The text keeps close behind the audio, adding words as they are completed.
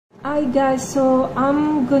Hi guys, so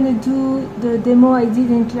I'm gonna do the demo I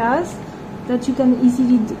did in class that you can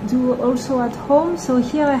easily do also at home. So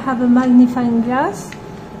here I have a magnifying glass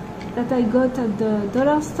that I got at the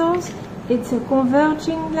dollar stores. It's a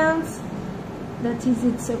converging lens, that is,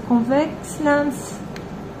 it's a convex lens.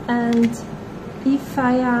 And if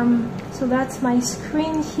I am, so that's my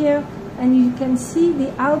screen here, and you can see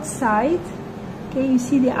the outside. Okay, you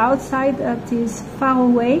see the outside that is far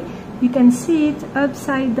away. You can see it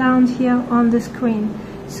upside down here on the screen.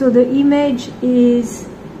 So the image is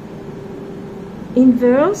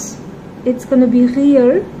inverse. It's going to be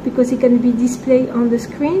real because it can be displayed on the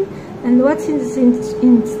screen. And what is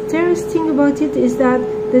interesting about it is that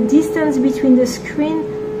the distance between the screen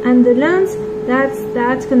and the lens,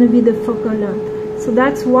 that's going to be the focal length. So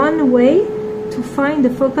that's one way to find the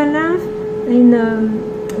focal length in a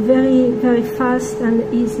very, very fast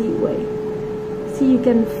and easy way. See, you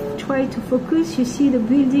can try to focus, you see the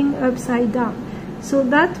building upside down. So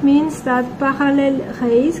that means that parallel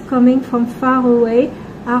rays coming from far away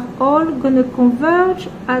are all going to converge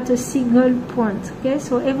at a single point. Okay,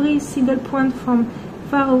 so every single point from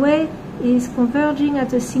far away is converging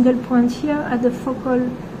at a single point here at the focal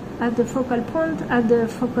point at the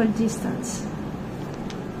focal distance.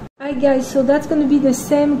 Hi guys, so that's going to be the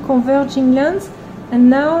same converging lens, and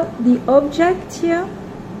now the object here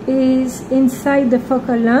is inside the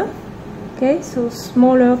focal length. Okay, so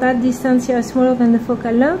smaller, that distance here is smaller than the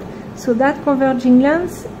focal length. So that converging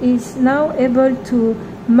lens is now able to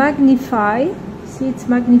magnify. See, it's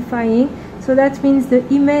magnifying. So that means the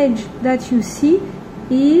image that you see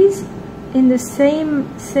is in the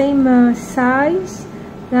same size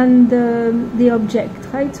than the object,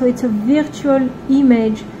 right? So it's a virtual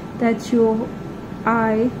image that your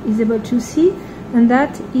eye is able to see, and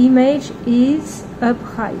that image is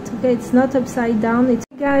upright. Okay, it's not upside down. It's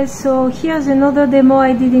guys, so here's another demo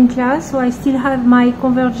I did in class. So I still have my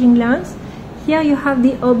converging lens. Here you have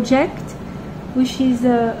the object, which is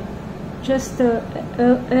just a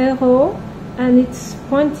arrow, and it's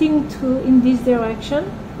pointing in this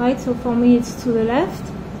direction, right? So for me it's to the left.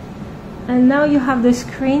 And now you have the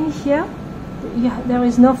screen here. There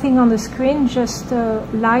is nothing on the screen, just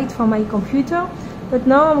light from my computer. But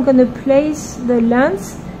now I'm going to place the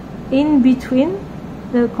lens in between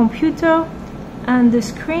the computer and the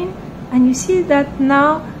screen, and you see that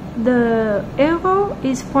now the arrow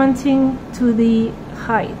is pointing to the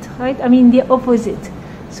right, I mean the opposite.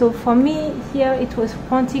 So for me here it was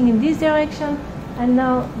pointing in this direction, and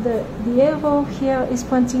now the arrow here is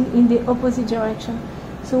pointing in the opposite direction.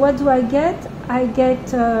 So what do I get? I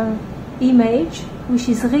get image which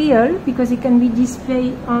is real because it can be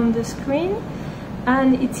displayed on the screen,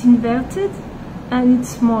 and it's inverted and it's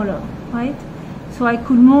smaller, right? So I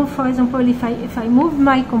could move, for example, if I move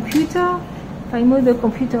my computer, if I move the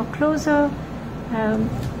computer closer,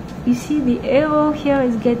 you see the arrow here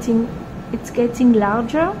is getting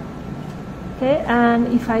larger. Okay, and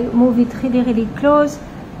if I move it really, really close,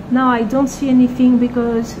 now I don't see anything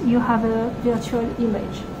because you have a virtual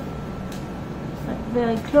image.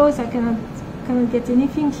 Very close, I cannot get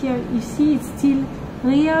anything here. You see it's still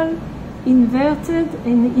real, inverted,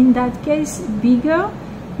 and in that case bigger,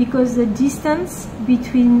 because the distance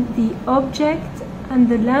between the object and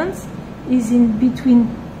the lens is in between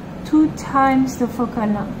 2 times the focal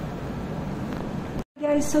length.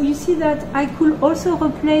 Guys, so you see that I could also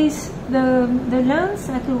replace the lens.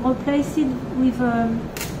 I could replace it with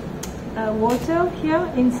water here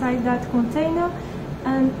inside that container,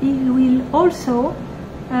 and it will also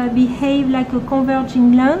behave like a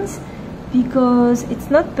converging lens, because it's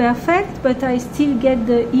not perfect, but I still get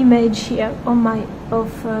the image here on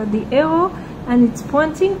of the arrow, and it's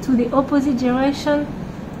pointing to the opposite direction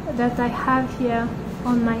that I have here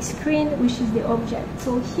on my screen, which is the object.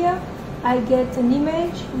 So here I get an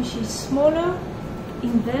image which is smaller,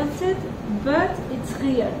 inverted, but it's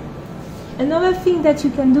real. Another thing that you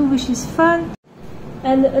can do, which is fun,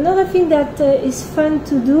 and another thing that is fun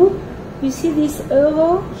to do, you see this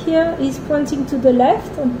arrow here is pointing to the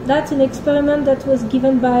left, and that's an experiment that was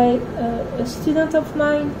given by a student of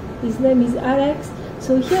mine. His name is Alex.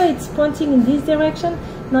 So here it's pointing in this direction.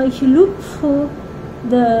 Now if you look through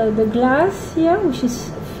the glass here, which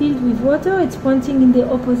is filled with water, it's pointing in the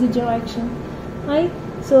opposite direction, right?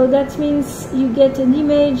 So that means you get an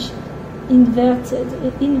image inverted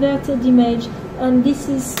image, and this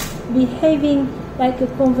is behaving like a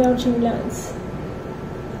converging lens.